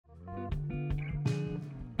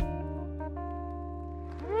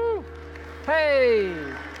Hey!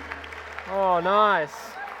 Oh, nice.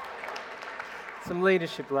 Some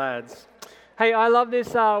leadership, lads. Hey, I love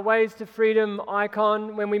this Ways to Freedom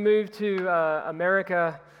icon. When we moved to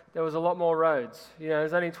America, there was a lot more roads. You know,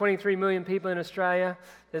 there's only 23 million people in Australia.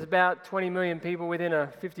 There's about 20 million people within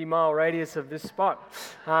a 50-mile radius of this spot.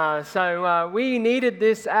 So we needed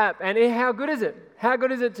this app. And how good is it? How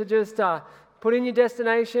good is it to just put in your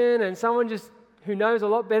destination and someone just who knows a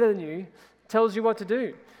lot better than you tells you what to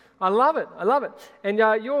do? I love it. I love it. And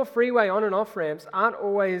your freeway on and off ramps aren't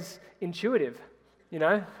always intuitive, you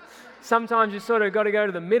know. Sometimes you sort of got to go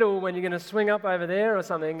to the middle when you're going to swing up over there or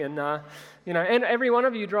something, and you know, and every one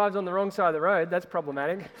of you drives on the wrong side of the road. That's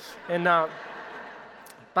problematic. And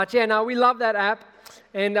but yeah, no, we love that app,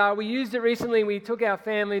 and we used it recently. We took our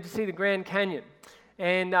family to see the Grand Canyon,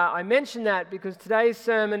 and I mentioned that because today's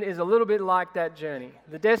sermon is a little bit like that journey.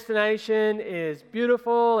 The destination is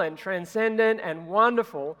beautiful and transcendent and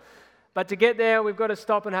wonderful, but to get there, we've got to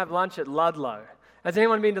stop and have lunch at Ludlow. Has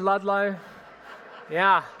anyone been to Ludlow?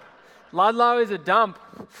 Yeah. Ludlow is a dump,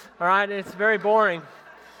 all right? It's very boring.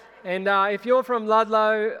 And if you're from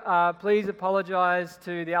Ludlow, please apologize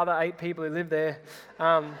to the other 8 people who live there.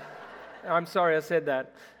 I'm sorry I said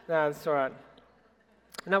that. No, it's all right.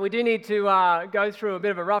 Now, we do need to go through a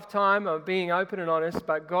bit of a rough time of being open and honest,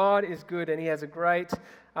 but God is good and He has a great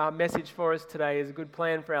message for us today. He has a good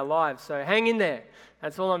plan for our lives. So hang in there.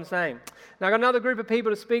 That's all I'm saying. Now, I've got another group of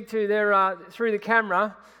people to speak to there through the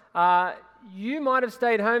camera. You might have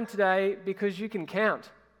stayed home today because you can count.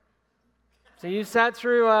 So you sat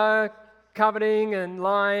through coveting and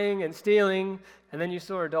lying and stealing, and then you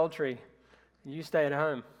saw adultery. And you stayed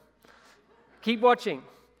home. Keep watching.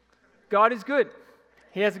 God is good.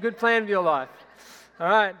 He has a good plan for your life. All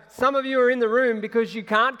right. Some of you are in the room because you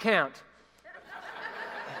can't count.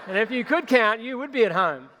 And if you could count, you would be at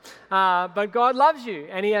home. But God loves you,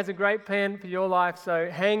 and He has a great plan for your life, so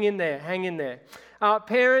hang in there, hang in there.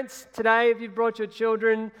 Parents, today, if you've brought your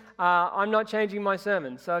children, I'm not changing my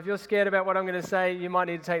sermon. So if you're scared about what I'm going to say, you might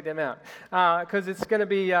need to take them out. Because it's going to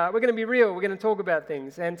be, we're going to be real. We're going to talk about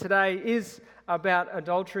things. And today is about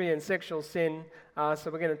adultery and sexual sin.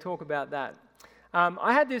 So we're going to talk about that.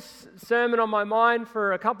 I had this sermon on my mind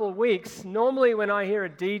for a couple of weeks. Normally when I hear a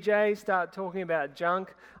DJ start talking about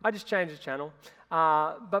junk, I just change the channel.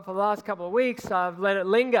 But for the last couple of weeks, I've let it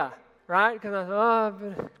linger, right? Because I thought, I'm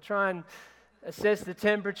going to try and assess the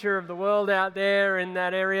temperature of the world out there in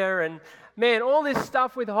that area. And man, all this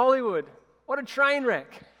stuff with Hollywood, what a train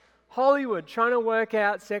wreck. Hollywood trying to work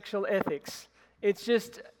out sexual ethics. It's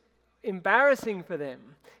just embarrassing for them.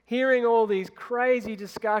 Hearing all these crazy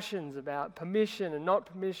discussions about permission and not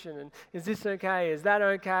permission, and is this okay, is that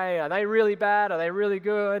okay, are they really bad, are they really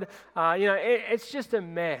good? It's just a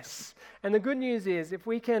mess. And the good news is, if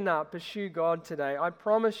we can pursue God today, I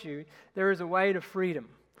promise you, there is a way to freedom.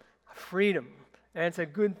 Freedom, and it's a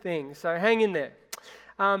good thing. So hang in there.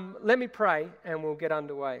 Let me pray and we'll get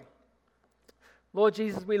underway. Lord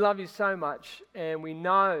Jesus, we love you so much, and we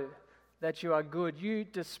know that you are good. You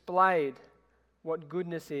displayed what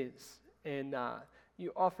goodness is, and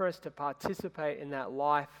you offer us to participate in that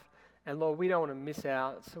life. And Lord, we don't want to miss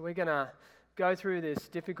out. So we're going to go through this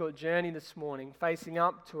difficult journey this morning, facing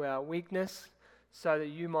up to our weakness so that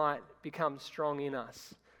you might become strong in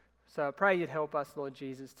us. So I pray you'd help us, Lord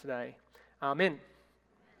Jesus, today. Amen.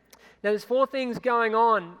 Now, there's 4 things going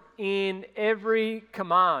on in every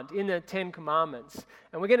command, in the 10 commandments.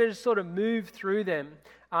 And we're going to just sort of move through them.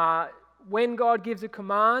 When God gives a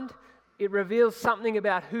command, it reveals something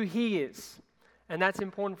about who He is. And that's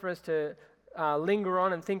important for us to linger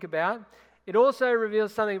on and think about. It also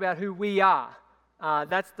reveals something about who we are.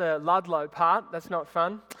 That's the Ludlow part. That's not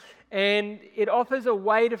fun. And it offers a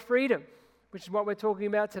way to freedom, which is what we're talking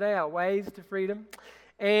about today, our ways to freedom.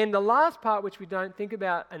 And the last part, which we don't think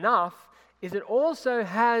about enough, is it also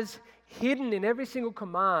has hidden in every single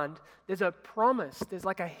command, there's a promise. There's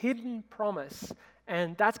like a hidden promise.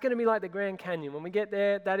 And that's going to be like the Grand Canyon. When we get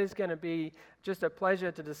there, that is going to be just a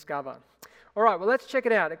pleasure to discover. All right, well, let's check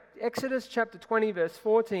it out. Exodus chapter 20, verse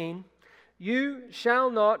 14. You shall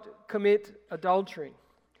not commit adultery.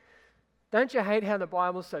 Don't you hate how the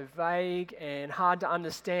Bible's so vague and hard to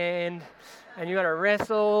understand, and you got to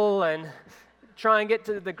wrestle and try and get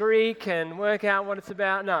to the Greek and work out what it's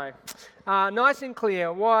about? No. Nice and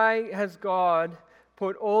clear. Why has God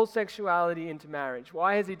put all sexuality into marriage?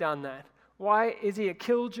 Why has He done that? Why is He a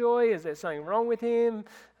killjoy? Is there something wrong with Him?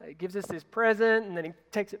 He gives us this present and then He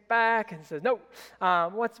takes it back and says, no.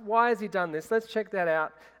 Why has He done this? Let's check that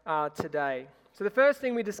out today. So the first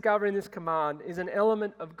thing we discover in this command is an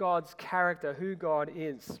element of God's character, who God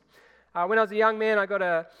is. When I was a young man, I got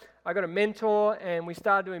a mentor, and we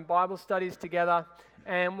started doing Bible studies together.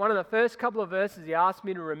 And one of the first couple of verses he asked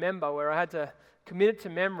me to remember, where I had to commit it to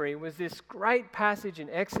memory, was this great passage in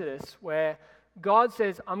Exodus where God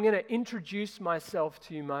says, I'm going to introduce myself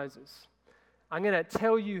to you, Moses. I'm going to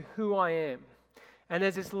tell you who I am. And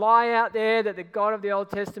there's this lie out there that the God of the Old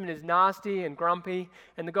Testament is nasty and grumpy,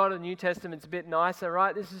 and the God of the New Testament's a bit nicer,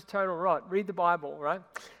 right? This is total rot. Read the Bible, right?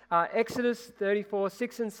 Exodus 34,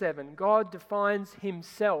 6 and 7. God defines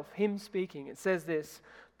himself, him speaking. It says this,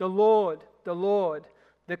 the Lord,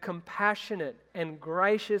 the compassionate and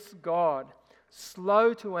gracious God,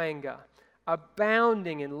 slow to anger,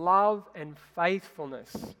 abounding in love and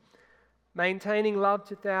faithfulness, maintaining love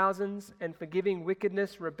to thousands and forgiving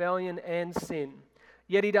wickedness, rebellion, and sin.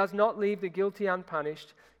 Yet he does not leave the guilty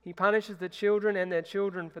unpunished. He punishes the children and their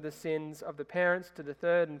children for the sins of the parents to the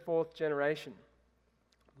third and fourth generation.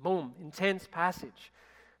 Boom, intense passage.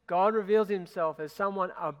 God reveals himself as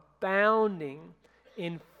someone abounding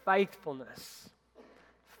in faithfulness.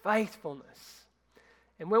 Faithfulness.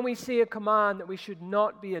 And when we see a command that we should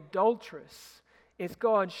not be adulterous, it's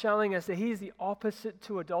God showing us that he is the opposite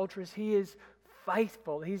to adulterous. He is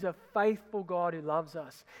faithful. He's a faithful God who loves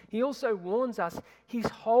us. He also warns us he's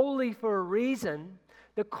holy for a reason.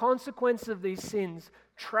 The consequences of these sins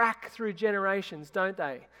track through generations, don't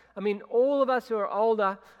they? I mean, all of us who are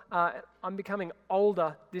older, I'm becoming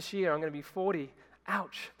older this year. I'm going to be 40.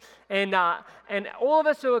 Ouch. And all of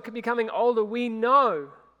us who are becoming older, we know,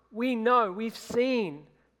 we've seen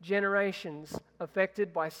generations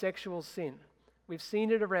affected by sexual sin. We've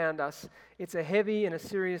seen it around us. It's a heavy and a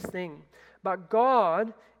serious thing. But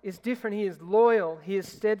God is different. He is loyal. He is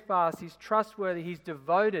steadfast. He's trustworthy. He's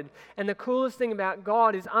devoted. And the coolest thing about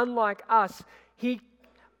God is, unlike us, he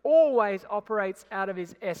always operates out of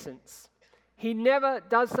his essence. He never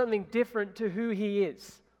does something different to who he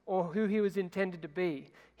is or who he was intended to be.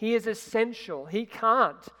 He is essential. He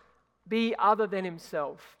can't be other than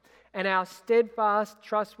himself. And our steadfast,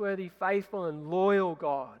 trustworthy, faithful, and loyal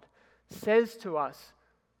God says to us,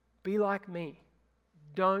 be like me.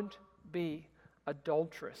 Don't be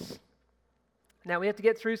adulterous. Now, we have to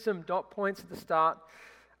get through some dot points at the start.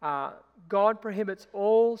 God prohibits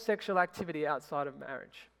all sexual activity outside of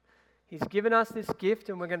marriage. He's given us this gift,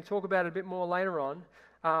 and we're going to talk about it a bit more later on,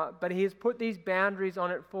 but he has put these boundaries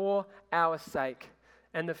on it for our sake,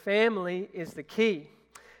 and the family is the key.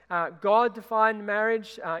 God defined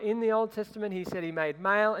marriage in the Old Testament. He said he made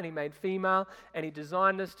male and he made female, and he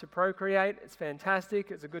designed us to procreate. It's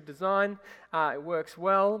fantastic. It's a good design. It works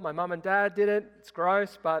well. My mum and dad did it. It's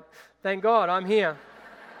gross, but thank God I'm here.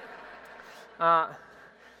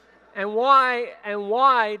 And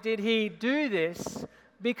why did he do this?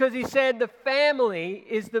 Because he said the family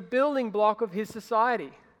is the building block of his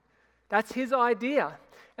society. That's his idea.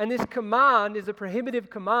 And this command is a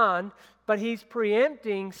prohibitive command, but he's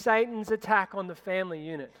preempting Satan's attack on the family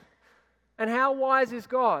unit. And how wise is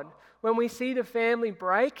God? When we see the family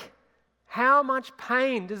break, how much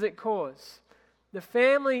pain does it cause? The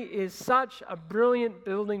family is such a brilliant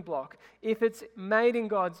building block. If it's made in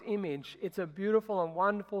God's image, it's a beautiful and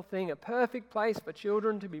wonderful thing, a perfect place for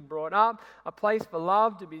children to be brought up, a place for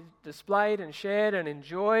love to be displayed and shared and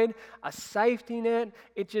enjoyed, a safety net.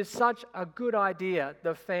 It's just such a good idea,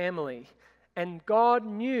 the family. And God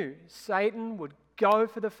knew Satan would go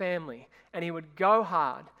for the family, and he would go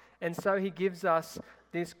hard. And so he gives us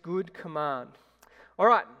this good command. All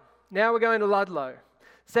right, now we're going to Ludlow.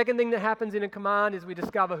 Second thing that happens in a command is we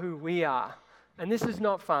discover who we are. And this is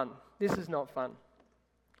not fun. This is not fun.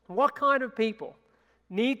 What kind of people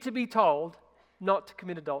need to be told not to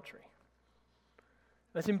commit adultery?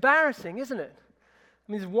 It's embarrassing, isn't it?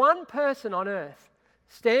 I mean, there's one person on earth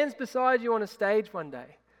stands beside you on a stage one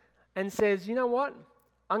day and says, you know what?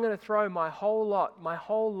 I'm going to throw my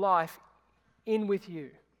whole life in with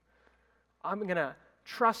you. I'm going to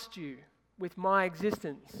trust you with my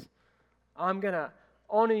existence. I'm going to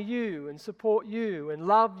honor you and support you and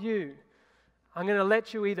love you. I'm going to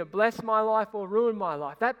let you either bless my life or ruin my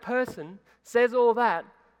life. That person says all that,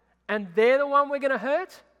 and they're the one we're going to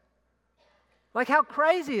hurt? Like, how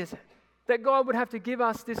crazy is it that God would have to give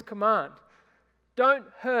us this command? Don't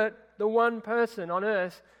hurt the one person on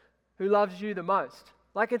earth who loves you the most.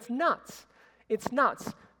 Like, it's nuts. It's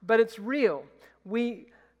nuts, but it's real. We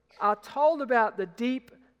are told about the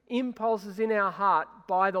deep impulses in our heart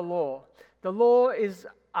by the law. The law is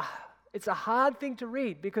it's a hard thing to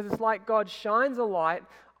read because it's like God shines a light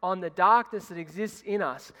on the darkness that exists in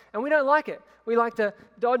us. And we don't like it. We like to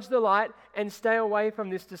dodge the light and stay away from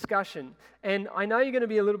this discussion. And I know you're going to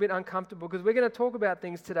be a little bit uncomfortable because we're going to talk about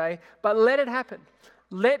things today, but let it happen.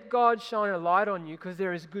 let God shine a light on you because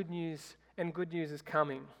there is good news and good news is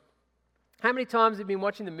coming. How many times have you been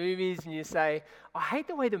watching the movies and you say, I hate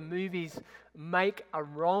the way the movies make a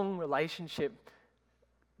wrong relationship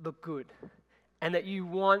look good, and that you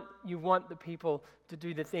want the people to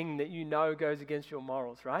do the thing that you know goes against your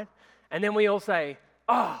morals, right? And then we all say,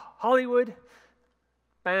 oh, Hollywood,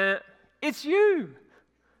 it's you.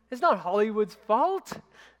 It's not Hollywood's fault.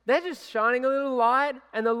 They're just shining a little light,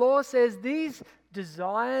 and the law says these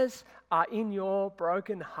desires are in your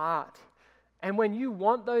broken heart. And when you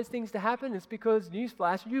want those things to happen, it's because,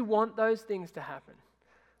 newsflash, you want those things to happen.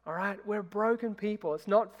 All right? We're broken people. It's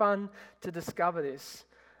not fun to discover this.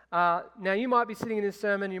 Now, you might be sitting in this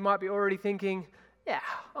sermon, you might be already thinking, yeah,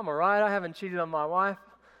 I'm all right. I haven't cheated on my wife.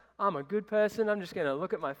 I'm a good person. I'm just going to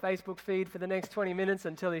look at my Facebook feed for the next 20 minutes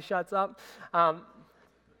until he shuts up.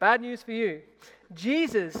 Bad news for you.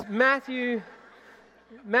 Jesus, Matthew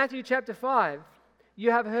chapter 5,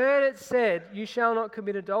 you have heard it said, you shall not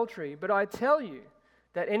commit adultery. But I tell you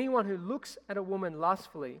that anyone who looks at a woman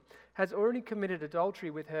lustfully has already committed adultery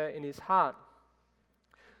with her in his heart.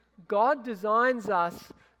 God designs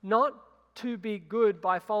us not to be good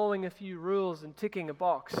by following a few rules and ticking a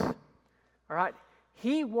box. All right?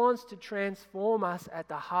 He wants to transform us at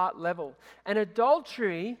the heart level. And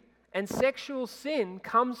adultery and sexual sin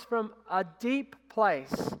comes from a deep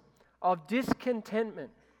place of discontentment.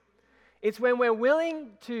 It's when we're willing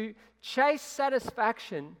to chase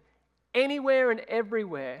satisfaction anywhere and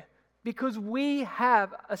everywhere because we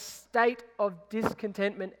have a state of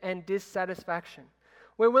discontentment and dissatisfaction.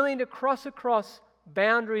 We're willing to cross across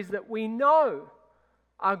boundaries that we know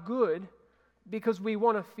are good because we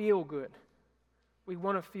want to feel good. We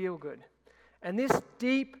want to feel good. And this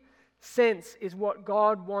deep sense is what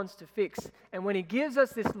God wants to fix. And when He gives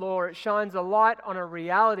us this law, it shines a light on a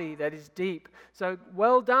reality that is deep. So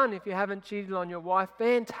well done if you haven't cheated on your wife.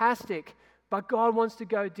 Fantastic. But God wants to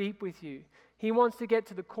go deep with you. He wants to get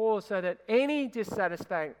to the core so that any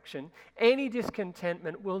dissatisfaction, any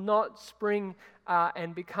discontentment will not spring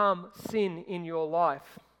and become sin in your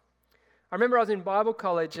life. I remember I was in Bible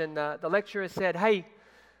college and the lecturer said, hey,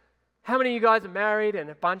 how many of you guys are married? And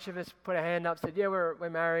a bunch of us put a hand up, said, yeah, we're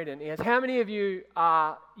married. And he goes, how many of you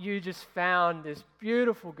you just found this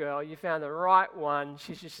beautiful girl, you found the right one,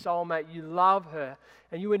 she's your soulmate, you love her,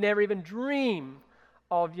 and you would never even dream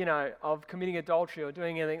of committing adultery or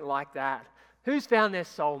doing anything like that. Who's found their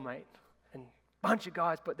soulmate? And a bunch of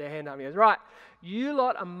guys put their hand up. He goes, right, you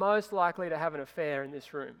lot are most likely to have an affair in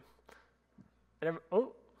this room. And everyone,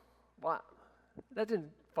 oh, what? That didn't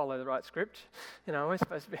follow the right script. We're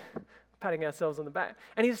supposed to be patting ourselves on the back.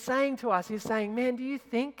 And he's saying to us, man, do you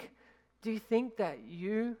think that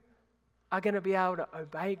you are going to be able to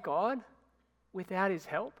obey God without His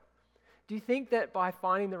help? Do you think that by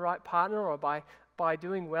finding the right partner or by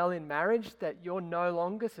doing well in marriage that you're no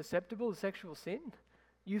longer susceptible to sexual sin?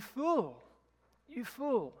 You fool. You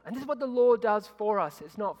fool. And this is what the law does for us.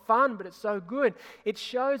 It's not fun, but it's so good. It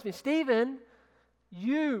shows me, Stephen,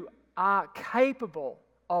 you are capable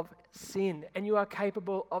of sin, and you are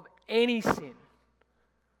capable of any sin.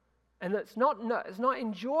 And it's not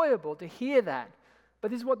enjoyable to hear that,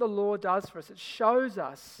 but this is what the law does for us. It shows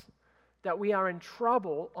us that we are in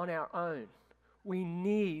trouble on our own. We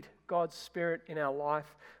need God's Spirit in our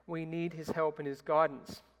life. We need His help and His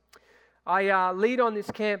guidance. I lead on this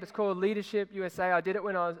camp. It's called Leadership USA. I did it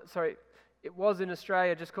it was in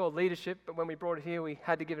Australia, just called Leadership, but when we brought it here, we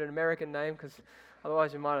had to give it an American name because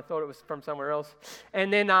otherwise you might have thought it was from somewhere else.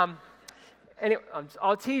 And then,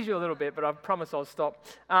 I'll tease you a little bit, but I promise I'll stop.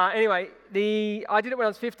 I did it when I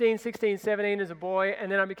was 15, 16, 17 as a boy,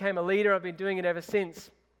 and then I became a leader. I've been doing it ever since.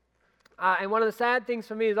 And one of the sad things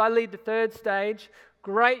for me is I lead the third stage.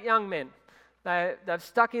 Great young men. They've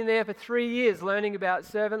stuck in there for 3 years learning about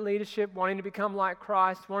servant leadership, wanting to become like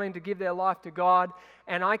Christ, wanting to give their life to God.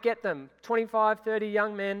 And I get them, 25, 30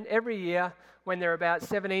 young men every year when they're about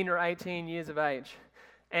 17 or 18 years of age.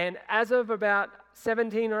 And as of about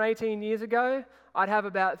 17 or 18 years ago, I'd have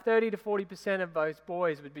about 30 to 40% of those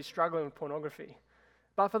boys would be struggling with pornography.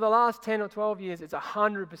 But for the last 10 or 12 years, it's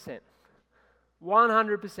 100%.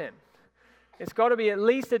 100%. It's got to be at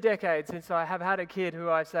least a decade since I have had a kid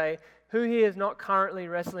who I say, who here is not currently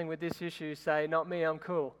wrestling with this issue, say, not me, I'm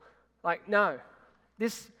cool. No.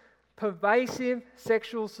 This pervasive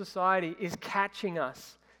sexual society is catching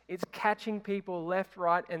us. It's catching people left,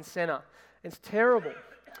 right, and center. It's terrible.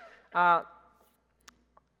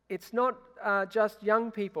 It's not just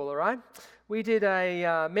young people, all right? We did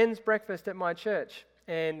a men's breakfast at my church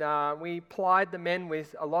and we plied the men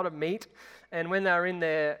with a lot of meat. And when they were in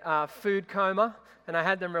their food coma, and I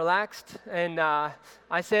had them relaxed, and I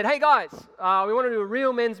said, hey guys, we want to do a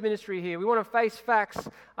real men's ministry here. We want to face facts.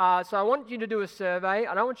 So I want you to do a survey.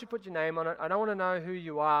 I don't want you to put your name on it. I don't want to know who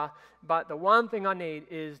you are. But the one thing I need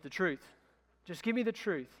is the truth. Just give me the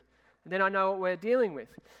truth. And then I know what we're dealing with.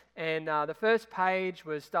 And the first page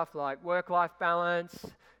was stuff like work-life balance,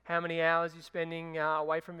 how many hours you're spending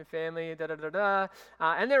away from your family,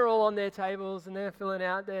 and they're all on their tables, and they're filling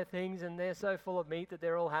out their things, and they're so full of meat that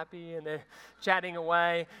they're all happy, and they're chatting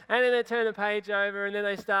away. And then they turn the page over, and then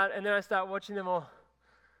I start watching them all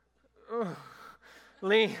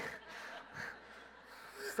lean.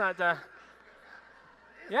 I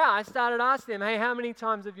started asking them, hey, how many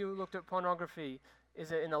times have you looked at pornography?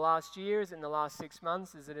 Is it in the last year? Is it in the last 6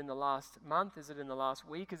 months? Is it in the last month? Is it in the last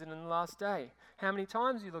week? Is it in the last day? How many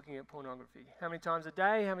times are you looking at pornography? How many times a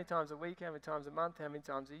day? How many times a week? How many times a month? How many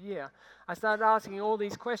times a year? I started asking all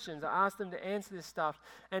these questions. I asked them to answer this stuff.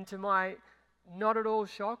 And to my not at all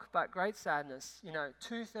shock, but great sadness,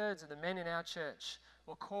 2/3 of the men in our church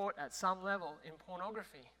were caught at some level in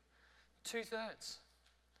pornography. 2/3.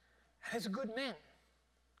 And it's good men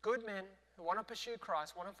who want to pursue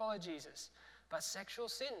Christ, want to follow Jesus. But sexual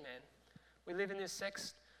sin, man. We live in this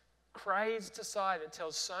sex-crazed society that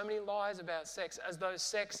tells so many lies about sex as though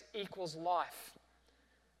sex equals life.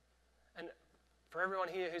 And for everyone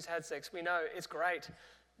here who's had sex, we know it's great,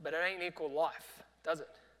 but it ain't equal life, does it?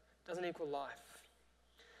 It doesn't equal life.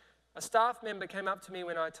 A staff member came up to me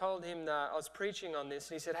when I told him that I was preaching on this,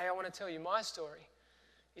 and he said, hey, I want to tell you my story.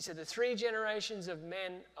 He said, the 3 generations of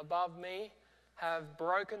men above me have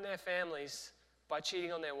broken their families by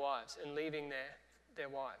cheating on their wives and leaving their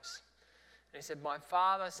wives. And he said, my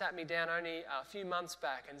father sat me down only a few months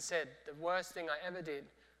back and said, the worst thing I ever did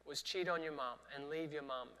was cheat on your mum and leave your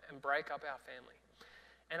mum and break up our family.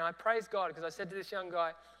 And I praised God because I said to this young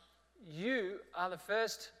guy, you are the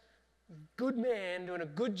first good man doing a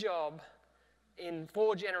good job in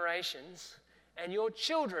 4 generations, and your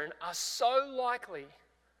children are so likely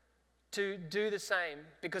to do the same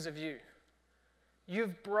because of you.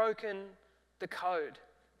 You've broken the code,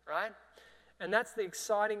 right? And that's the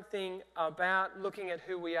exciting thing about looking at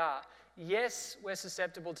who we are. Yes, we're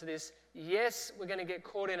susceptible to this. Yes, we're going to get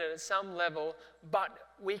caught in it at some level, but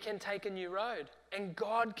we can take a new road, and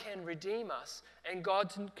God can redeem us, and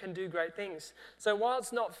God can do great things. So while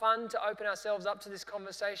it's not fun to open ourselves up to this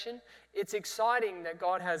conversation, it's exciting that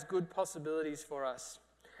God has good possibilities for us.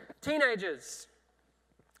 Teenagers.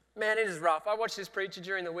 Man, it is rough. I watched this preacher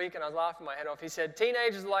during the week, and I was laughing my head off. He said,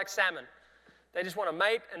 teenagers are like salmon. They just want to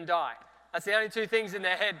mate and die. That's the only 2 things in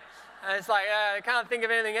their head. And it's like, they can't think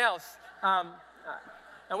of anything else. And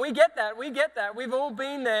we get that. We've all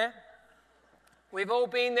been there.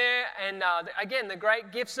 And again, the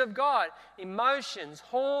great gifts of God, emotions,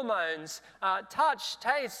 hormones, touch,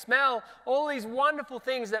 taste, smell, all these wonderful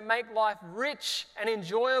things that make life rich and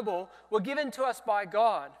enjoyable were given to us by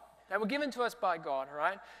God. They were given to us by God, all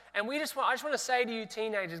right? And I just want to say to you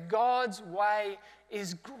teenagers, God's way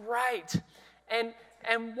is great. And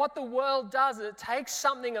what the world does is it takes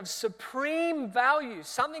something of supreme value,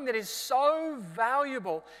 something that is so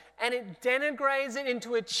valuable, and it denigrates it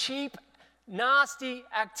into a cheap, nasty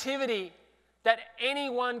activity that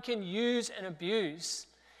anyone can use and abuse.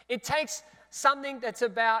 It takes something that's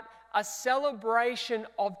about a celebration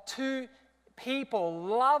of 2 people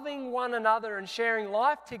loving one another and sharing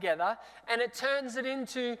life together, and it turns it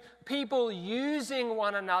into people using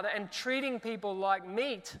one another and treating people like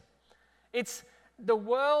meat. The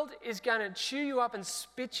world is going to chew you up and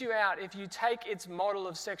spit you out if you take its model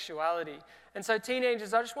of sexuality. And so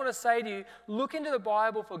teenagers, I just want to say to you, look into the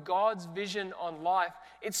Bible for God's vision on life.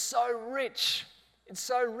 It's so rich. It's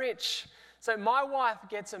so rich. So my wife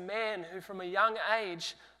gets a man who from a young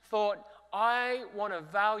age thought, I want to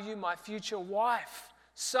value my future wife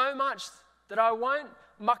so much that I won't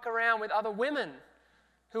muck around with other women.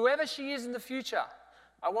 Whoever she is in the future,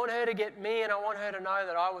 I want her to get me, and I want her to know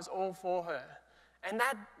that I was all for her. And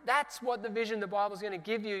that's what the vision the Bible is going to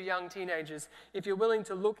give you, young teenagers, if you're willing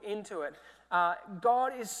to look into it.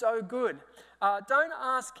 God is so good. Don't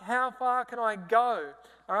ask, how far can I go?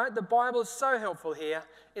 All right, the Bible is so helpful here.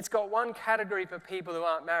 It's got one category for people who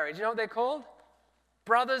aren't married. You know what they're called?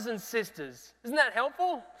 Brothers and sisters. Isn't that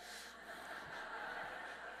helpful?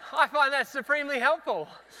 I find that supremely helpful.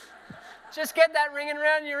 Just get that ringing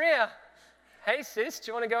around your ear. Hey sis,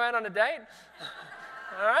 do you want to go out on a date?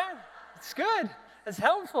 All right, it's good. It's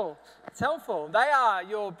helpful. It's helpful. They are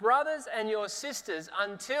your brothers and your sisters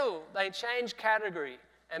until they change category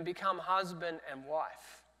and become husband and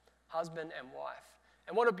wife. Husband and wife.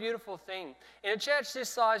 And what a beautiful thing. In a church this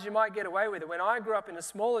size, you might get away with it. When I grew up in a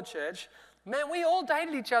smaller church, man, we all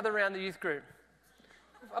dated each other around the youth group.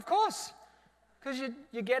 Of course. Because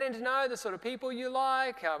you're getting to know the sort of people you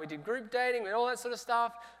like. We did group dating and all that sort of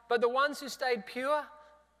stuff. But the ones who stayed pure,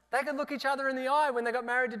 they could look each other in the eye when they got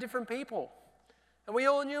married to different people. And we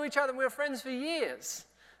all knew each other and we were friends for years.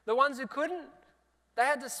 The ones who couldn't, they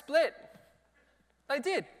had to split. They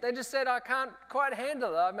did. They just said, I can't quite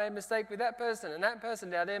handle it. I made a mistake with that person and that person.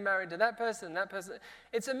 Now they're married to that person and that person.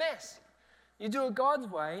 It's a mess. You do it God's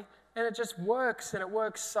way and it just works, and it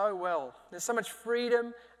works so well. There's so much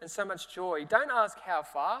freedom and so much joy. Don't ask how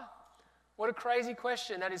far. What a crazy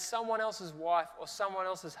question. That is someone else's wife or someone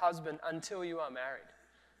else's husband until you are married.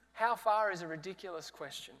 How far is a ridiculous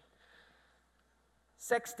question.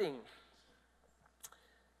 Sexting.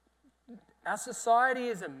 Our society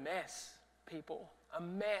is a mess, people. A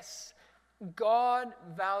mess. God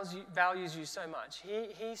values you so much.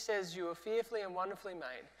 He says you are fearfully and wonderfully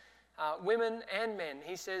made. Women and men.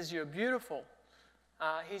 He says you're beautiful.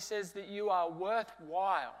 He says that you are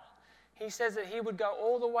worthwhile. He says that he would go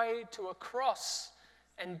all the way to a cross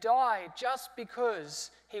and die just because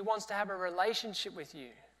he wants to have a relationship with you.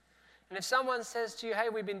 And if someone says to you, hey,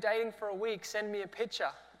 we've been dating for a week, send me a picture,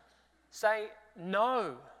 say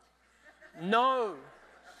no. No.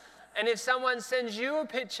 And if someone sends you a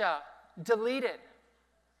picture, delete it.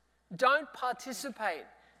 Don't participate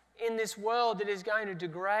in this world that is going to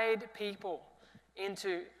degrade people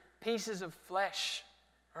into pieces of flesh,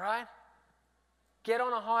 all right? Get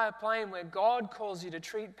on a higher plane where God calls you to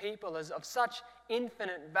treat people as of such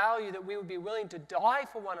infinite value that we would be willing to die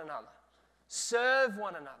for one another, serve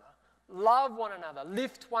one another, love one another,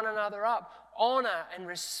 lift one another up, honor and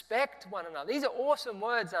respect one another. These are awesome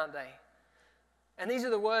words, aren't they? And these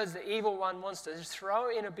are the words the evil one wants to just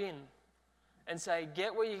throw in a bin and say,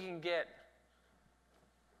 get what you can get.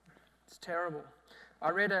 It's terrible. I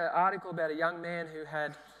read an article about a young man who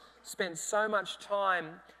had spent so much time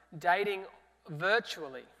dating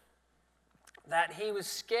virtually that he was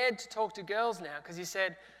scared to talk to girls now, because he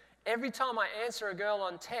said, every time I answer a girl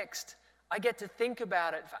on text, I get to think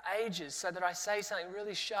about it for ages so that I say something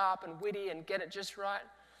really sharp and witty and get it just right.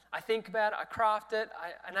 I think about it, I craft it,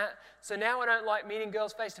 so now I don't like meeting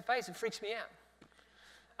girls face to face. It freaks me out.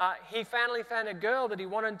 He finally found a girl that he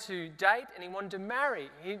wanted to date and he wanted to marry.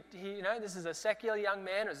 This is a secular young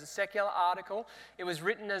man. It was a secular article. It was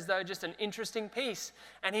written as though just an interesting piece.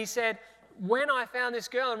 And he said, when I found this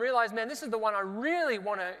girl and realized, man, this is the one I really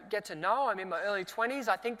want to get to know. I'm in my early 20s.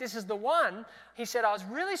 I think this is the one. He said, I was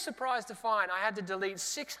really surprised to find I had to delete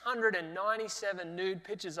 697 nude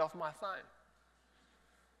pictures off my phone.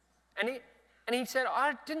 And he said,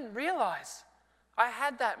 I didn't realize I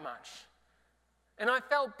had that much. And I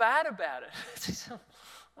felt bad about it.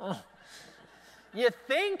 You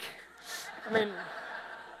think?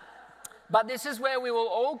 But this is where we will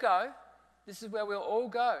all go. This is where we'll all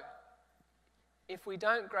go if we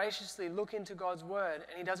don't graciously look into God's word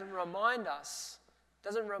and he doesn't remind us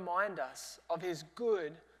of his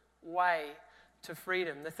good way to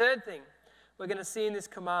freedom. The third thing we're going to see in this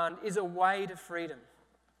command is a way to freedom.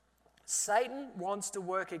 Satan wants to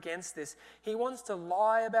work against this. He wants to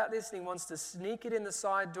lie about this and he wants to sneak it in the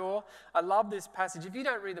side door. I love this passage. If you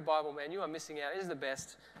don't read the Bible, man, you are missing out. It is the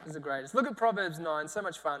best. It is the greatest. Look at Proverbs 9. So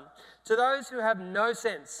much fun. To those who have no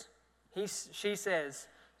sense, she says,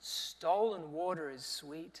 stolen water is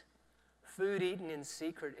sweet. Food eaten in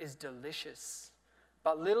secret is delicious.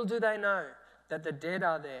 But little do they know that the dead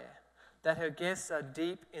are there, that her guests are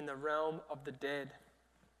deep in the realm of the dead.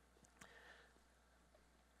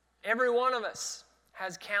 Every one of us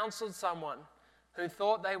has counseled someone who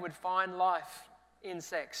thought they would find life in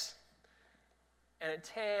sex, and it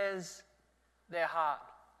tears their heart.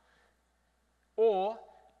 Or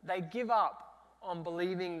they give up on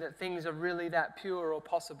believing that things are really that pure or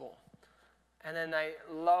possible, and then they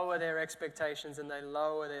lower their expectations and they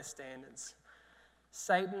lower their standards.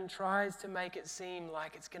 Satan tries to make it seem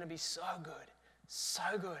like it's going to be so good, so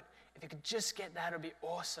good. If you could just get that, it would be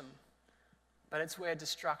awesome. But it's where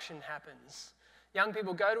destruction happens. Young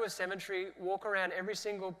people, go to a cemetery, walk around every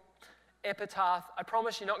single epitaph. I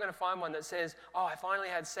promise you're not going to find one that says, oh, I finally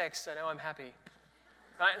had sex, so now I'm happy.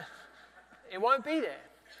 Right? It won't be there.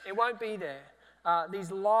 It won't be there. These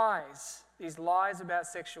lies about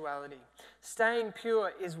sexuality. Staying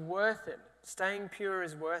pure is worth it. Staying pure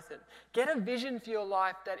is worth it. Get a vision for your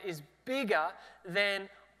life that is bigger than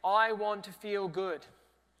I want to feel good.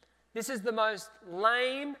 This is the most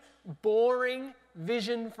lame, boring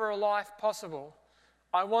vision for a life possible.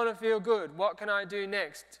 I want to feel good. What can I do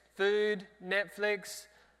next? Food, Netflix,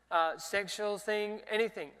 sexual thing,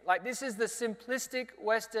 anything. Like, this is the simplistic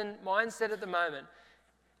Western mindset at the moment.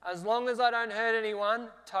 As long as I don't hurt anyone,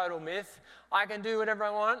 total myth. I can do whatever I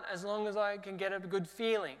want as long as I can get a good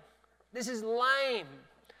feeling. This is lame.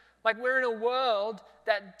 Like, we're in a world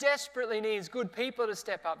that desperately needs good people to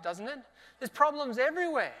step up, doesn't it? There's problems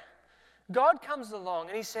everywhere. God comes along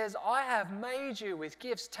and he says, I have made you with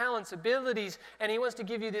gifts, talents, abilities, and he wants to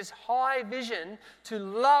give you this high vision to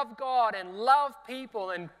love God and love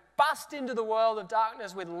people and bust into the world of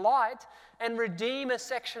darkness with light and redeem a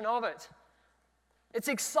section of it. It's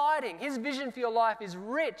exciting. His vision for your life is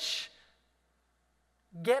rich.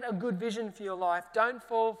 Get a good vision for your life. Don't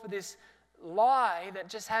fall for this lie that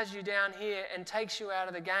just has you down here and takes you out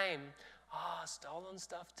of the game. Oh, stolen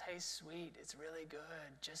stuff tastes sweet. It's really good.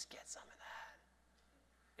 Just get some of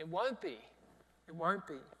that. It won't be. It won't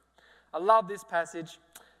be. I love this passage.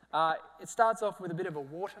 It starts off with a bit of a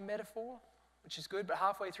water metaphor, which is good, but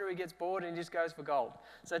halfway through he gets bored and he just goes for gold.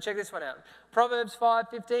 So check this one out. Proverbs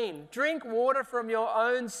 5:15. Drink water from your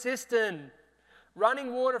own cistern,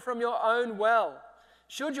 running water from your own well.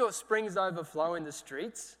 Should your springs overflow in the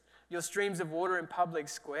streets, your streams of water in public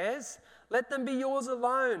squares, let them be yours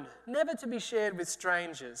alone, never to be shared with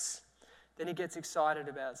strangers. Then he gets excited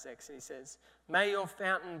about sex and he says, may your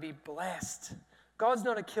fountain be blessed. God's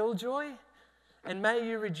not a killjoy, and may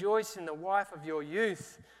you rejoice in the wife of your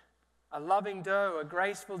youth. A loving doe, a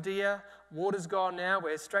graceful deer, water's gone now,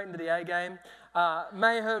 we're straight into the A game.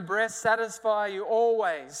 May her breast satisfy you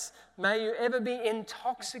always. May you ever be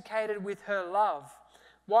intoxicated with her love.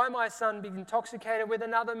 Why, my son, be intoxicated with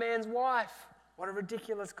another man's wife? What a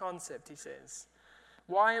ridiculous concept, he says.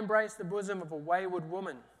 Why embrace the bosom of a wayward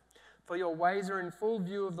woman? For your ways are in full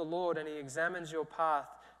view of the Lord, and he examines your path.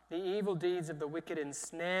 The evil deeds of the wicked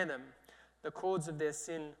ensnare them. The cords of their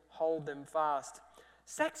sin hold them fast.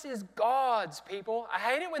 Sex is God's, people. I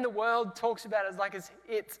hate it when the world talks about it like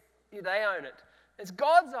they own it. It's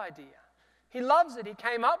God's idea. He loves it. He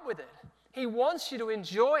came up with it. He wants you to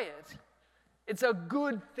enjoy it. It's a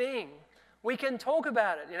good thing. We can talk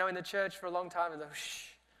about it, in the church for a long time and shh,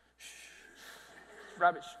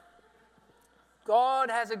 rubbish. God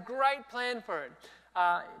has a great plan for it,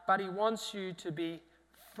 but he wants you to be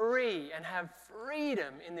free and have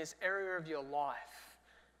freedom in this area of your life,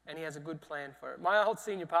 and he has a good plan for it. My old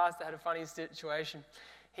senior pastor had a funny situation.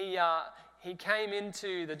 He came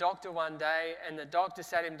into the doctor one day, and the doctor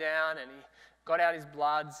sat him down, and he got out his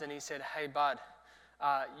bloods, and he said, hey, bud,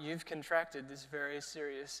 you've contracted this very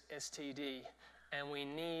serious STD, and we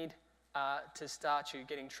need to start you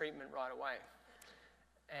getting treatment right away.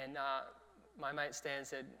 And my mate Stan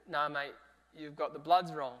said, no, mate, you've got the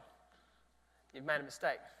bloods wrong. You've made a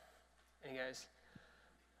mistake. And he goes,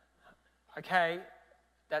 okay,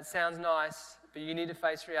 that sounds nice, but you need to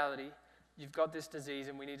face reality. You've got this disease,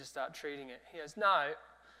 and we need to start treating it. He goes, no,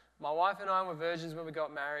 my wife and I were virgins when we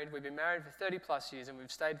got married. We've been married for 30 plus years, and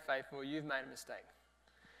we've stayed faithful. You've made a mistake.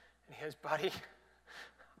 And he goes, buddy,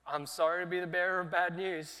 I'm sorry to be the bearer of bad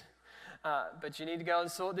news, but you need to go and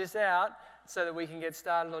sort this out so that we can get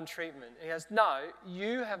started on treatment. And he goes, no,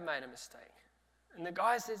 you have made a mistake. And the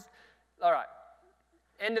guy says, all right,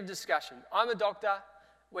 end of discussion. I'm a doctor.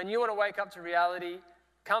 When you want to wake up to reality,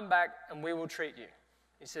 come back and we will treat you.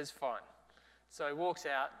 He says, fine. So he walks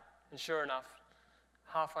out, and sure enough,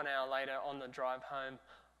 half an hour later on the drive home,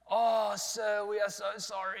 oh, sir, we are so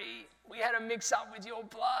sorry. We had a mix-up with your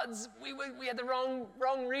bloods. We had the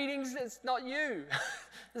wrong readings. It's not you.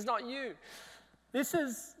 It's not you. This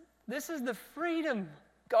is the freedom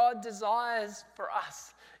God desires for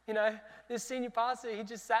us. This senior pastor, he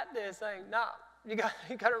just sat there saying, nah, you got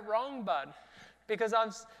it wrong, bud. Because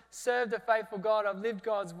I've served a faithful God. I've lived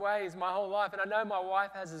God's ways my whole life, and I know my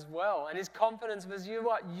wife has as well. And his confidence was, you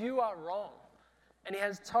are wrong. And he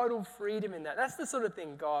has total freedom in that. That's the sort of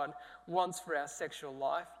thing God wants for our sexual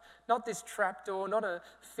life. Not this trapdoor, not a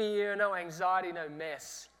fear, no anxiety, no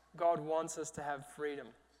mess. God wants us to have freedom.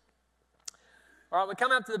 All right, we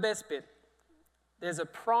come up to the best bit. There's a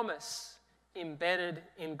promise embedded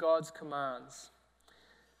in God's commands.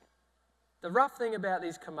 The rough thing about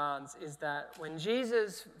these commands is that when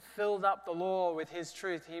Jesus filled up the law with his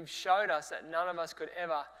truth, he showed us that none of us could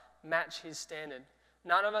ever match his standard.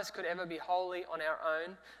 None of us could ever be holy on our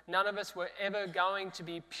own. None of us were ever going to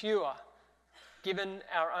be pure. Given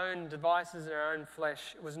our own devices and our own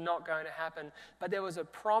flesh, it was not going to happen. But there was a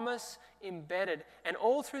promise embedded. And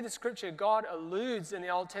all through the scripture, God alludes in the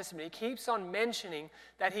Old Testament. He keeps on mentioning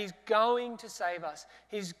that he's going to save us.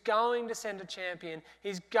 He's going to send a champion.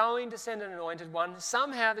 He's going to send an anointed one.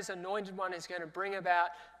 Somehow this anointed one is going to bring about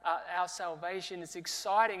our salvation. It's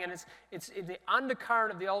exciting, and it's the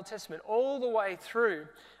undercurrent of the Old Testament all the way through.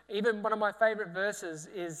 Even one of my favorite verses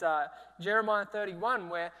is Jeremiah 31,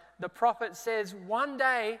 where the prophet says, one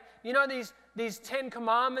day, you know these 10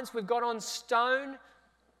 commandments we've got on stone?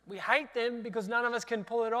 We hate them because none of us can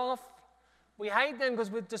pull it off. We hate them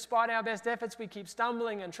because despite our best efforts, we keep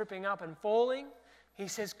stumbling and tripping up and falling. He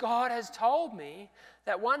says, God has told me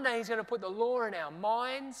that one day he's going to put the law in our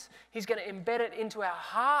minds. He's going to embed it into our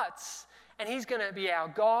hearts. And he's going to be our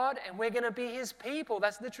God, and we're going to be his people.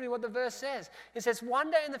 That's literally what the verse says. It says one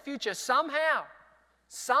day in the future, somehow,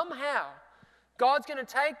 God's going to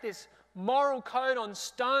take this moral code on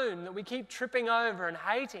stone that we keep tripping over and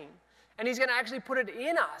hating, and he's going to actually put it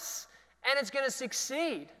in us, and it's going to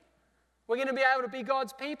succeed. We're going to be able to be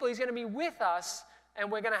God's people. He's going to be with us,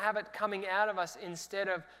 and we're going to have it coming out of us instead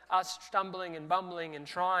of us stumbling and bumbling and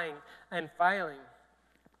trying and failing.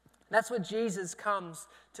 That's what Jesus comes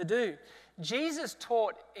to do. Jesus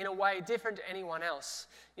taught in a way different to anyone else.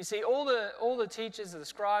 You see, all the teachers, the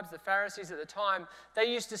scribes, the Pharisees at the time, they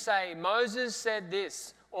used to say, Moses said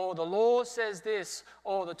this, or the law says this,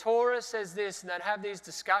 or the Torah says this, and they'd have these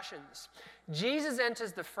discussions. Jesus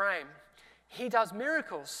enters the frame. He does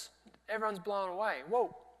miracles. Everyone's blown away.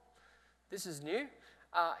 Whoa, this is new.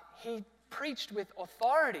 He preached with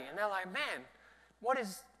authority, and they're like, man, what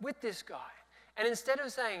is with this guy? And instead of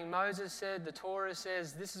saying, Moses said, the Torah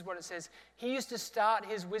says, this is what it says, he used to start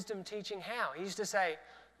his wisdom teaching how? He used to say,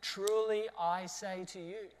 truly I say to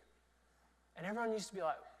you. And everyone used to be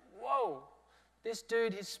like, whoa, this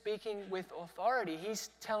dude is speaking with authority. He's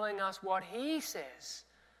telling us what he says.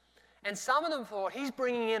 And some of them thought he's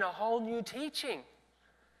bringing in a whole new teaching.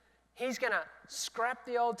 He's going to scrap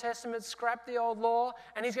the Old Testament, scrap the old law,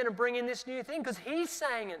 and he's going to bring in this new thing because he's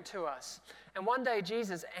saying it to us. And one day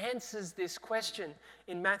Jesus answers this question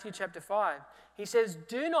in Matthew chapter 5. He says,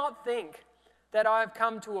 do not think that I have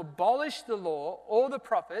come to abolish the law or the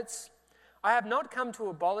prophets. I have not come to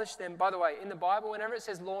abolish them. By the way, in the Bible, whenever it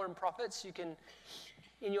says law and prophets,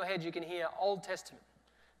 in your head you can hear Old Testament,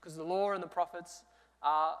 because the law and the prophets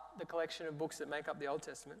are the collection of books that make up the Old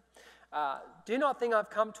Testament. Do not think I've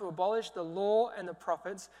come to abolish the law and the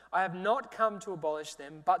prophets. I have not come to abolish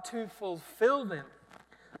them, but to fulfill them.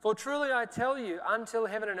 For truly I tell you, until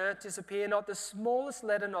heaven and earth disappear, not the smallest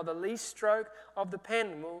letter nor the least stroke of the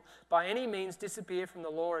pen will by any means disappear from the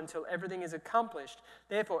law until everything is accomplished.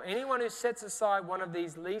 Therefore, anyone who sets aside one of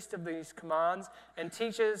these least of these commands and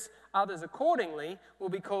teaches others accordingly will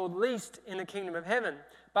be called least in the kingdom of heaven.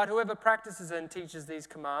 But whoever practices and teaches these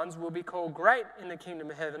commands will be called great in the kingdom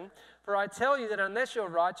of heaven. For I tell you that unless your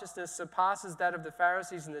righteousness surpasses that of the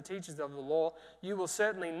Pharisees and the teachers of the law, you will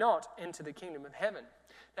certainly not enter the kingdom of heaven.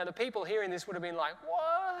 Now the people hearing this would have been like,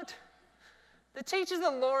 what? The teachers of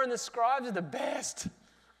the law and the scribes are the best.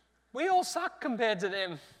 We all suck compared to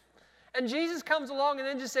them. And Jesus comes along and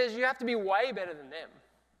then just says, you have to be way better than them.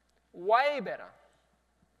 Way better.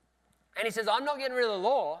 And he says, I'm not getting rid of the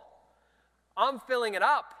law. I'm filling it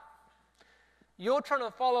up. You're trying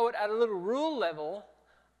to follow it at a little rule level.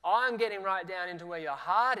 I'm getting right down into where your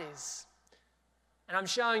heart is. And I'm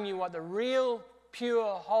showing you what the real,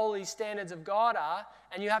 pure, holy standards of God are,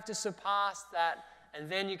 and you have to surpass that, and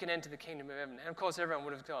then you can enter the kingdom of heaven. And of course, everyone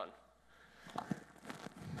would have gone,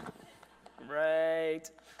 great,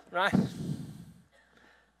 right?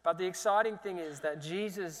 But the exciting thing is that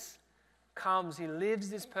Jesus comes, he lives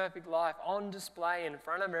this perfect life on display in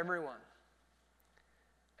front of everyone.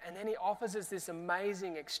 And then he offers us this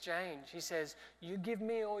amazing exchange. He says, you give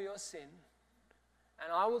me all your sin,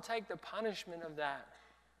 and I will take the punishment of that,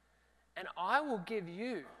 and I will give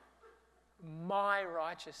you my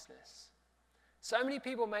righteousness. So many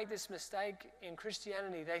people make this mistake in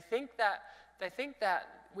Christianity. They think that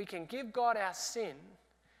we can give God our sin,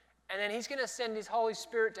 and then he's going to send his Holy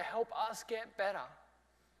Spirit to help us get better.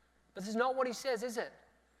 But this is not what he says, is it?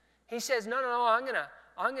 He says, no,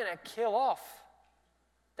 I'm going to kill off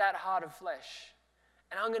that heart of flesh,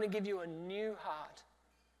 and I'm going to give you a new heart,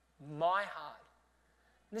 my heart.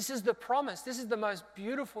 This is the promise. This is the most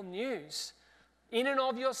beautiful news. In and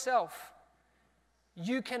of yourself,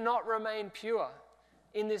 you cannot remain pure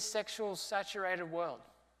in this sexual saturated world.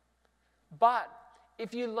 But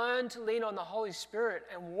if you learn to lean on the Holy Spirit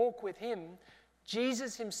and walk with him,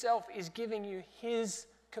 Jesus himself is giving you his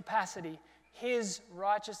capacity, his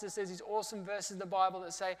righteousness. There's these awesome verses in the Bible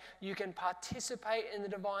that say you can participate in the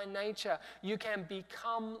divine nature. You can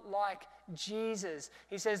become like Jesus.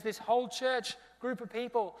 He says this whole church group of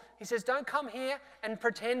people, he says, don't come here and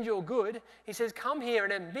pretend you're good. He says, come here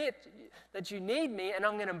and admit that you need me, and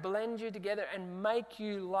I'm going to blend you together and make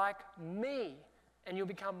you like me. And you'll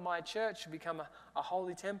become my church, you'll become a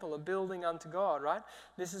holy temple, a building unto God, right?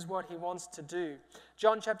 This is what he wants to do.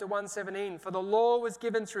 John chapter 1:17, for the law was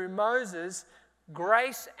given through Moses,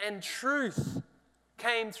 grace and truth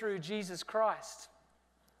came through Jesus Christ.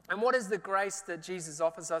 And what is the grace that Jesus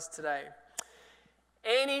offers us today?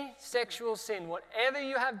 Any sexual sin, whatever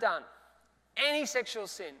you have done, any sexual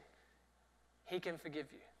sin, he can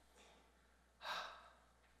forgive you.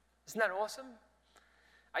 Isn't that awesome?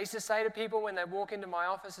 I used to say to people when they walk into my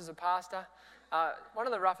office as a pastor, one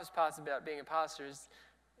of the roughest parts about being a pastor is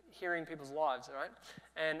hearing people's lives, all right?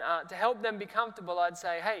 And to help them be comfortable, I'd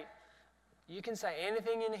say, hey, you can say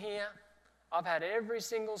anything in here. I've had every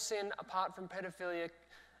single sin apart from pedophilia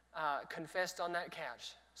confessed on that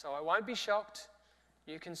couch. So I won't be shocked.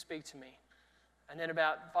 You can speak to me. And then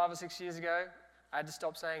about 5 or 6 years ago, I had to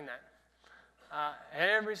stop saying that.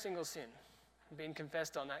 Every single sin being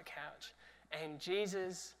confessed on that couch. And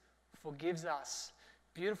Jesus forgives us.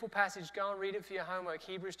 Beautiful passage. Go and read it for your homework.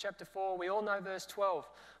 Hebrews chapter 4. We all know verse 12.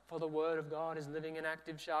 For the word of God is living and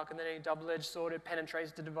active, sharper than any double-edged sword. It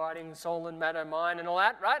penetrates to dividing soul and matter, mind, and all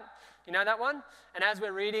that, right? You know that one? And as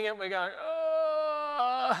we're reading it, we're going,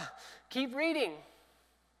 oh, keep reading.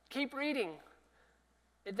 Keep reading.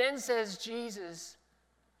 It then says Jesus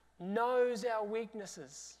knows our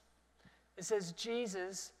weaknesses. It says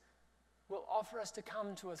Jesus will offer us to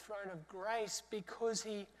come to a throne of grace because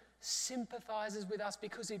he sympathizes with us,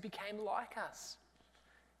 because he became like us.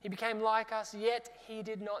 He became like us, yet he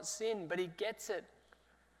did not sin, but he gets it.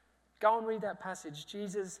 Go and read that passage.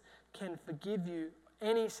 Jesus can forgive you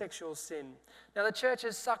any sexual sin. Now, the church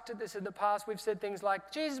has sucked at this in the past. We've said things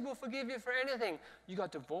like, Jesus will forgive you for anything. You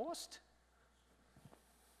got divorced?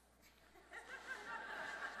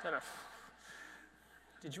 Don't know.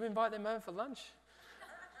 Did you invite them over for lunch?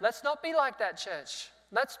 Let's not be like that, church.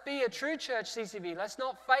 Let's be a true church, CCV. Let's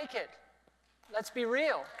not fake it. Let's be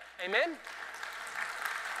real. Amen?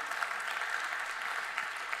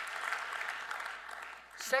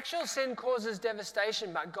 Sexual sin causes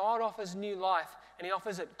devastation, but God offers new life, and he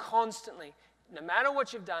offers it constantly. No matter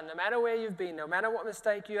what you've done, no matter where you've been, no matter what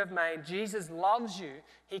mistake you have made, Jesus loves you.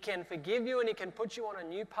 He can forgive you, and he can put you on a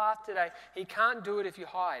new path today. He can't do it if you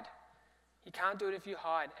hide. He can't do it if you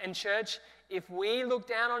hide. And church, if we look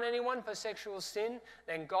down on anyone for sexual sin,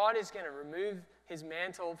 then God is going to remove his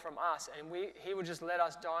mantle from us, and he will just let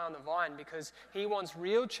us die on the vine, because he wants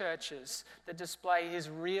real churches that display his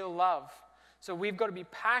real love. So we've got to be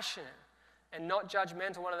passionate and not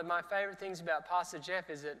judgmental. One of my favorite things about Pastor Jeff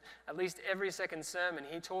is that at least every second sermon,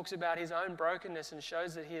 he talks about his own brokenness and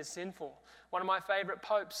shows that he is sinful. One of my favorite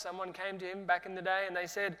popes, someone came to him back in the day and they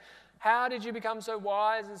said, how did you become so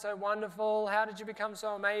wise and so wonderful? How did you become so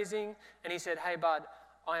amazing? And he said, hey, bud,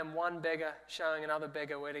 I am one beggar showing another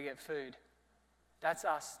beggar where to get food. That's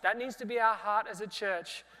us. That needs to be our heart as a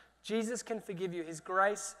church. Jesus can forgive you. His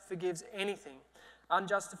grace forgives anything.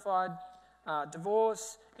 Unjustified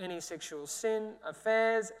divorce, any sexual sin,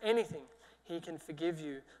 affairs, anything. He can forgive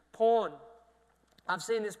you. Porn. I've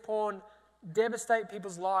seen this porn devastate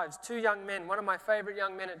people's lives. 2 young men, one of my favorite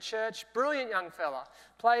young men at church, brilliant young fella,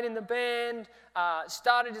 played in the band,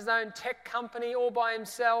 started his own tech company all by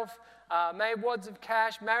himself, made wads of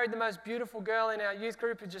cash, married the most beautiful girl in our youth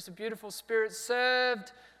group who's just a beautiful spirit,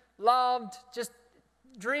 served, loved, just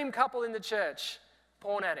dream couple in the church,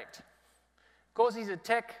 porn addict. Of course, he's a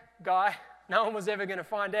tech guy. No one was ever going to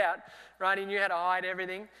find out, right? He knew how to hide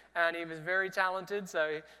everything, and he was very talented,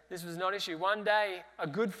 so this was not an issue. One day, a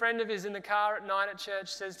good friend of his in the car at night at church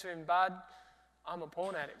says to him, bud, I'm a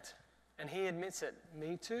porn addict. And he admits it.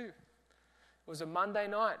 Me too. It was a Monday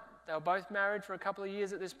night. They were both married for a couple of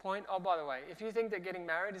years at this point. Oh, by the way, if you think that getting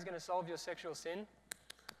married is going to solve your sexual sin,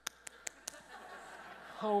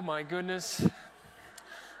 oh my goodness.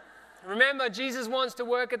 Remember, Jesus wants to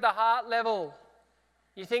work at the heart level.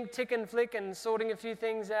 You think tick and flick and sorting a few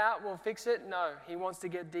things out will fix it? No, he wants to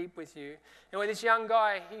get deep with you. Anyway, this young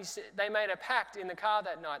guy, they made a pact in the car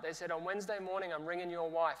that night. They said, on Wednesday morning, I'm ringing your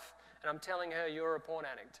wife, and I'm telling her you're a porn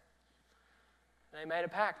addict. They made a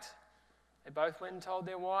pact. They both went and told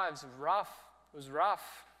their wives. It was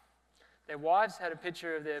rough. Their wives had a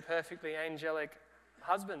picture of their perfectly angelic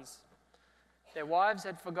husbands. Their wives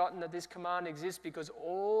had forgotten that this command exists because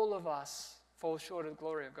all of us fall short of the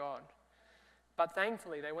glory of God. But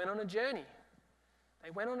thankfully, they went on a journey. They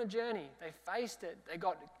went on a journey. They faced it. They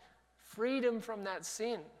got freedom from that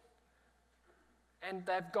sin. And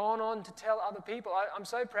they've gone on to tell other people. I'm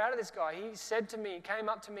so proud of this guy. He said to me, came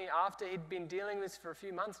up to me after he'd been dealing with this for a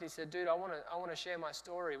few months, and he said, dude, I want to share my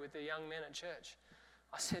story with the young men at church.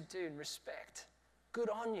 I said, dude, respect. Good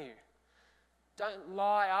on you. Don't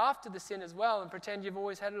lie after the sin as well and pretend you've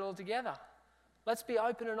always had it all together. Let's be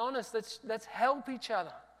open and honest. Let's help each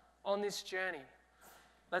other on this journey.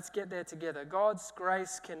 Let's get there together. God's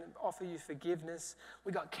grace can offer you forgiveness.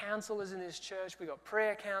 We've got counselors in this church. We've got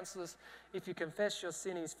prayer counselors. If you confess your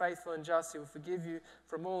sin, he's faithful and just. He will forgive you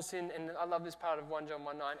from all sin. And I love this part of 1 John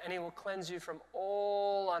 1:9. And he will cleanse you from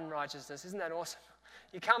all unrighteousness. Isn't that awesome?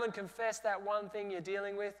 You come and confess that one thing you're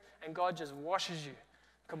dealing with, and God just washes you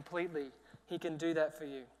completely. He can do that for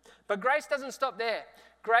you. But grace doesn't stop there.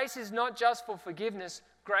 Grace is not just for forgiveness.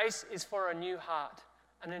 Grace is for a new heart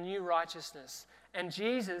and a new righteousness. And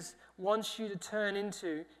Jesus wants you to turn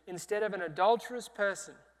into, instead of an adulterous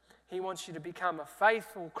person, he wants you to become a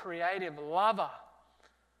faithful, creative lover.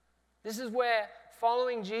 This is where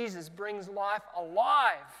following Jesus brings life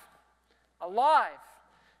alive. Alive.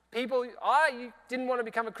 I didn't want to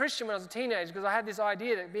become a Christian when I was a teenager because I had this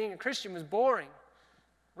idea that being a Christian was boring.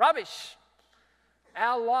 Rubbish.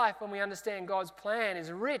 Our life, when we understand God's plan,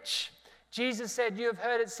 is rich. Jesus said, you have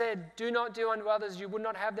heard it said, do not do unto others you would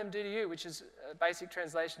not have them do to you, which is a basic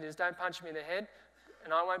translation is don't punch me in the head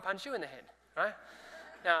and I won't punch you in the head, right?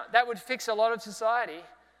 Now, that would fix a lot of society,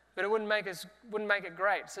 but it wouldn't make it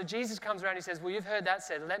great. So Jesus comes around and he says, well, you've heard that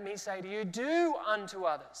said. Let me say to you, do unto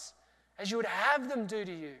others as you would have them do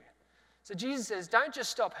to you. So Jesus says, don't just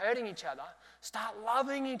stop hurting each other. Start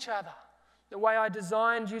loving each other the way I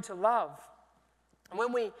designed you to love. And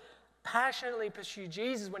when we passionately pursue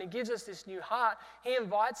Jesus, when he gives us this new heart, he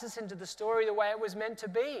invites us into the story the way it was meant to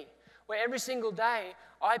be, where every single day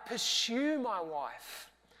I pursue my wife.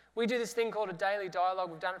 We do this thing called a daily dialogue.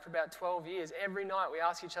 We've done it for about 12 years. Every night we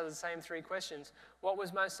ask each other the same 3 questions. What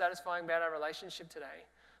was most satisfying about our relationship today?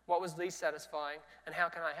 What was least satisfying? And how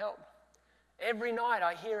can I help? Every night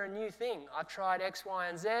I hear a new thing. I've tried X, Y,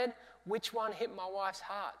 and Z. Which one hit my wife's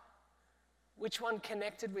heart? Which one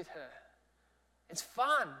connected with her? It's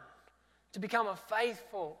fun to become a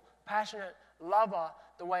faithful, passionate lover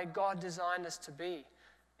the way God designed us to be.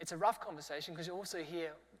 It's a rough conversation because you also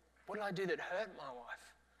hear, what did I do that hurt my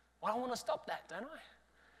wife? Well, I want to stop that, don't I?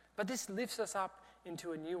 But this lifts us up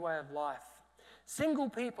into a new way of life. Single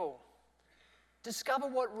people, discover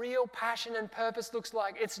what real passion and purpose looks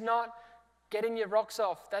like. It's not getting your rocks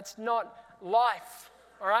off. That's not life,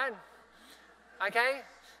 all right? Okay?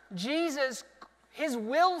 Jesus, his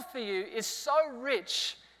will for you is so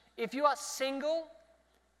rich. If you are single,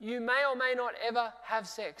 you may or may not ever have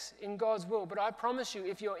sex in God's will. But I promise you,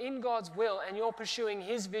 if you're in God's will and you're pursuing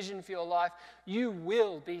his vision for your life, you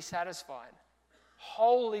will be satisfied.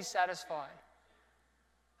 Wholly satisfied.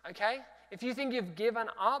 Okay? If you think you've given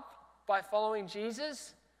up by following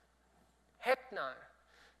Jesus, heck no.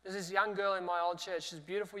 There's this young girl in my old church. She's a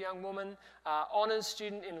beautiful young woman, honours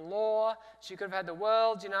student in law. She could have had the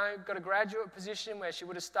world, got a graduate position where she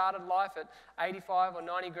would have started life at 85 or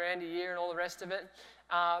 90 grand a year and all the rest of it.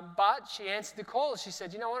 But she answered the call. She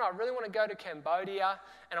said, you know what, I really want to go to Cambodia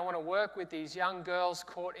and I want to work with these young girls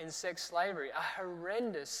caught in sex slavery. A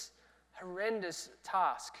horrendous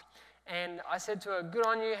task. And I said to her, good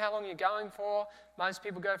on you, how long are you going for? Most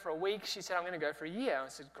people go for a week. She said, I'm going to go for a year. I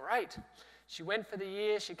said, great. She went for the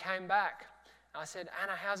year, she came back. I said,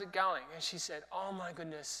 Anna, how's it going? And she said, oh my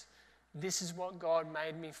goodness, this is what God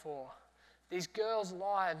made me for. These girls'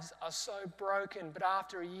 lives are so broken, but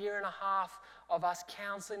after a year and a half of us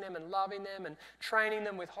counseling them and loving them and training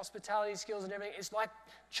them with hospitality skills and everything, it's like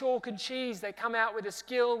chalk and cheese. They come out with a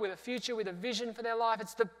skill, with a future, with a vision for their life.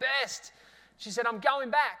 It's the best. She said, I'm going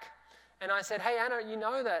back. And I said, hey, Anna, you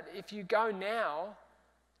know that if you go now,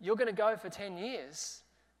 you're going to go for 10 years.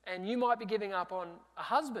 And you might be giving up on a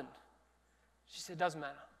husband. She said, doesn't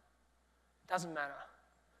matter. Doesn't matter.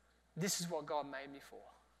 This is what God made me for.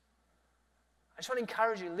 I just want to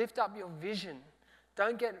encourage you, lift up your vision.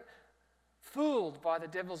 Don't get fooled by the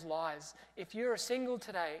devil's lies. If you're single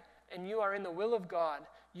today and you are in the will of God,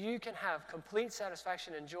 you can have complete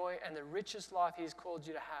satisfaction and joy and the richest life he's called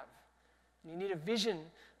you to have. And you need a vision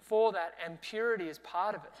for that, and purity is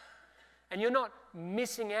part of it. And you're not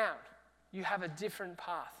missing out. You have a different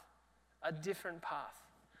path. A different path.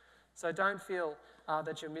 So don't feel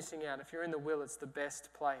that you're missing out. If you're in the will, it's the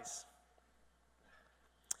best place.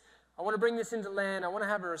 I want to bring this into land. I want to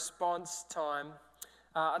have a response time.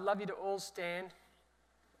 I'd love you to all stand.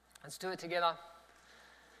 Let's do it together.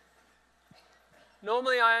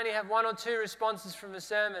 Normally I only have 1 or 2 responses from a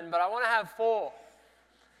sermon, but I want to have 4.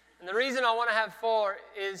 And the reason I want to have 4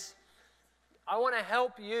 is I want to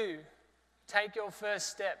help you take your first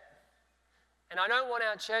step. And I don't want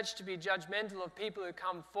our church to be judgmental of people who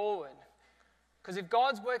come forward. Because if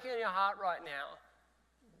God's working on your heart right now,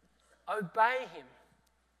 obey him.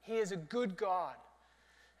 He is a good God.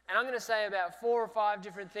 And I'm going to say about 4 or 5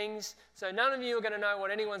 different things, so none of you are going to know what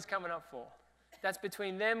anyone's coming up for. That's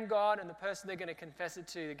between them, God, and the person they're going to confess it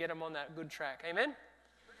to get them on that good track. Amen?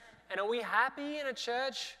 And are we happy in a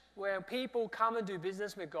church where people come and do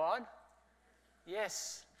business with God?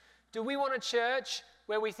 Yes. Do we want a church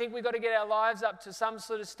where we think we've got to get our lives up to some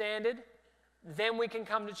sort of standard, then we can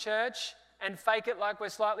come to church and fake it like we're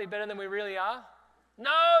slightly better than we really are?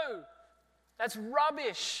 No! That's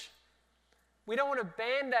rubbish. We don't want to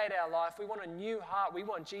band-aid our life. We want a new heart. We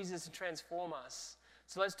want Jesus to transform us.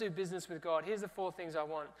 So let's do business with God. Here's the 4 things I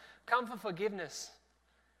want. Come for forgiveness.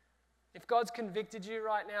 If God's convicted you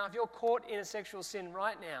right now, if you're caught in a sexual sin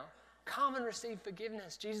right now, come and receive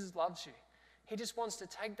forgiveness. Jesus loves you. He just wants to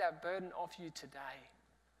take that burden off you today.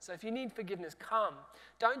 So if you need forgiveness, come.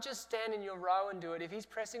 Don't just stand in your row and do it. If he's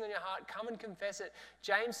pressing on your heart, come and confess it.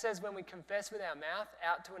 James says when we confess with our mouth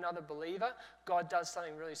out to another believer, God does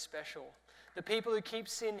something really special. The people who keep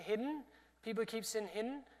sin hidden,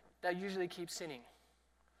 they usually keep sinning.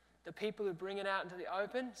 The people who bring it out into the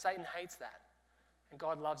open, Satan hates that. And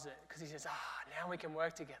God loves it because he says, now we can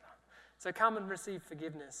work together. So come and receive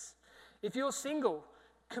forgiveness. If you're single,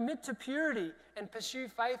 commit to purity and pursue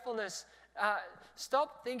faithfulness.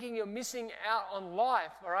 Stop thinking you're missing out on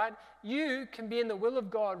life, all right? You can be in the will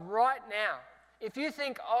of God right now. If you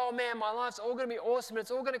think, oh man, my life's all going to be awesome,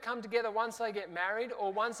 it's all going to come together once I get married,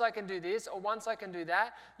 or once I can do this, or once I can do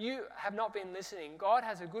that, you have not been listening. God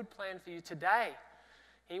has a good plan for you today.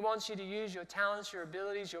 He wants you to use your talents, your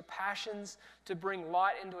abilities, your passions to bring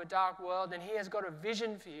light into a dark world, and he has got a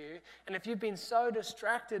vision for you. And if you've been so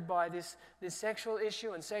distracted by this sexual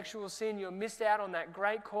issue and sexual sin, you're missed out on that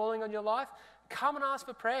great calling on your life, come and ask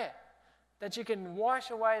for prayer, that you can wash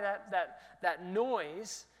away that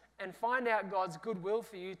noise and find out God's good will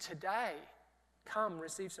for you today. Come,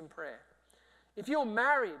 receive some prayer. If you're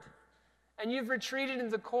married and you've retreated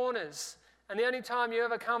into the corners, and the only time you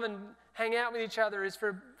ever come and hang out with each other is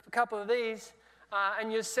for a couple of these,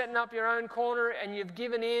 and you're setting up your own corner and you've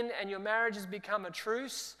given in and your marriage has become a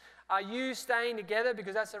truce, are you staying together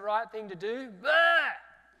because that's the right thing to do? Blah!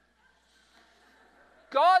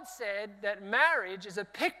 God said that marriage is a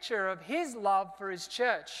picture of his love for his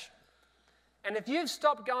church. And if you've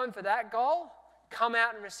stopped going for that goal, come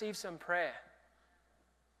out and receive some prayer.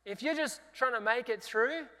 If you're just trying to make it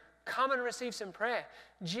through, come and receive some prayer.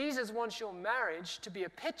 Jesus wants your marriage to be a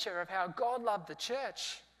picture of how God loved the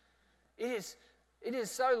church. It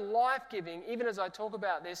is so life-giving. Even as I talk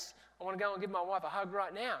about this, I want to go and give my wife a hug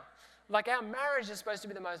right now. Like, our marriage is supposed to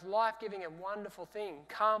be the most life-giving and wonderful thing.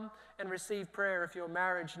 Come and receive prayer if your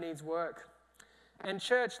marriage needs work. And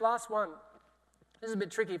church, last one. This is a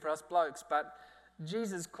bit tricky for us blokes, but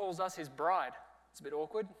Jesus calls us his bride. It's a bit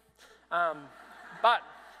awkward. But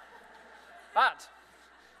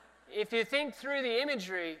if you think through the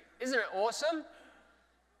imagery, isn't it awesome?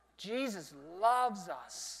 Jesus loves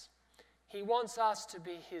us. He wants us to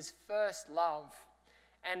be his first love.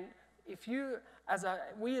 And if we as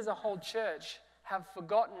a whole church have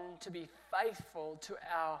forgotten to be faithful to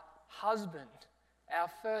our husband, our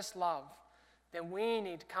first love, then we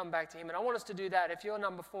need to come back to him. And I want us to do that. If you're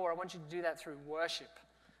number 4, I want you to do that through worship.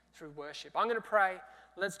 Through worship. I'm going to pray.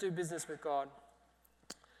 Let's do business with God.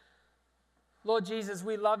 Lord Jesus,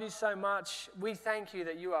 we love you so much. We thank you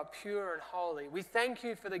that you are pure and holy. We thank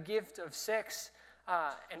you for the gift of sex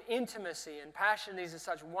and intimacy and passion. These are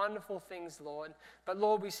such wonderful things, Lord. But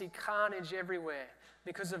Lord, we see carnage everywhere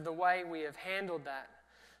because of the way we have handled that.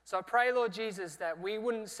 So I pray, Lord Jesus, that we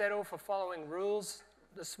wouldn't settle for following rules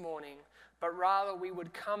this morning, but rather we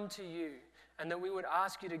would come to you and that we would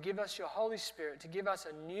ask you to give us your Holy Spirit, to give us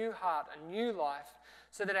a new heart, a new life,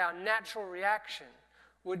 so that our natural reaction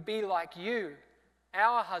would be like you,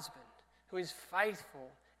 our husband, who is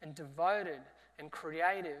faithful and devoted and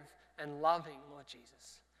creative and loving, Lord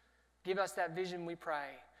Jesus. Give us that vision, we pray.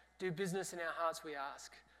 Do business in our hearts, we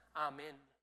ask. Amen.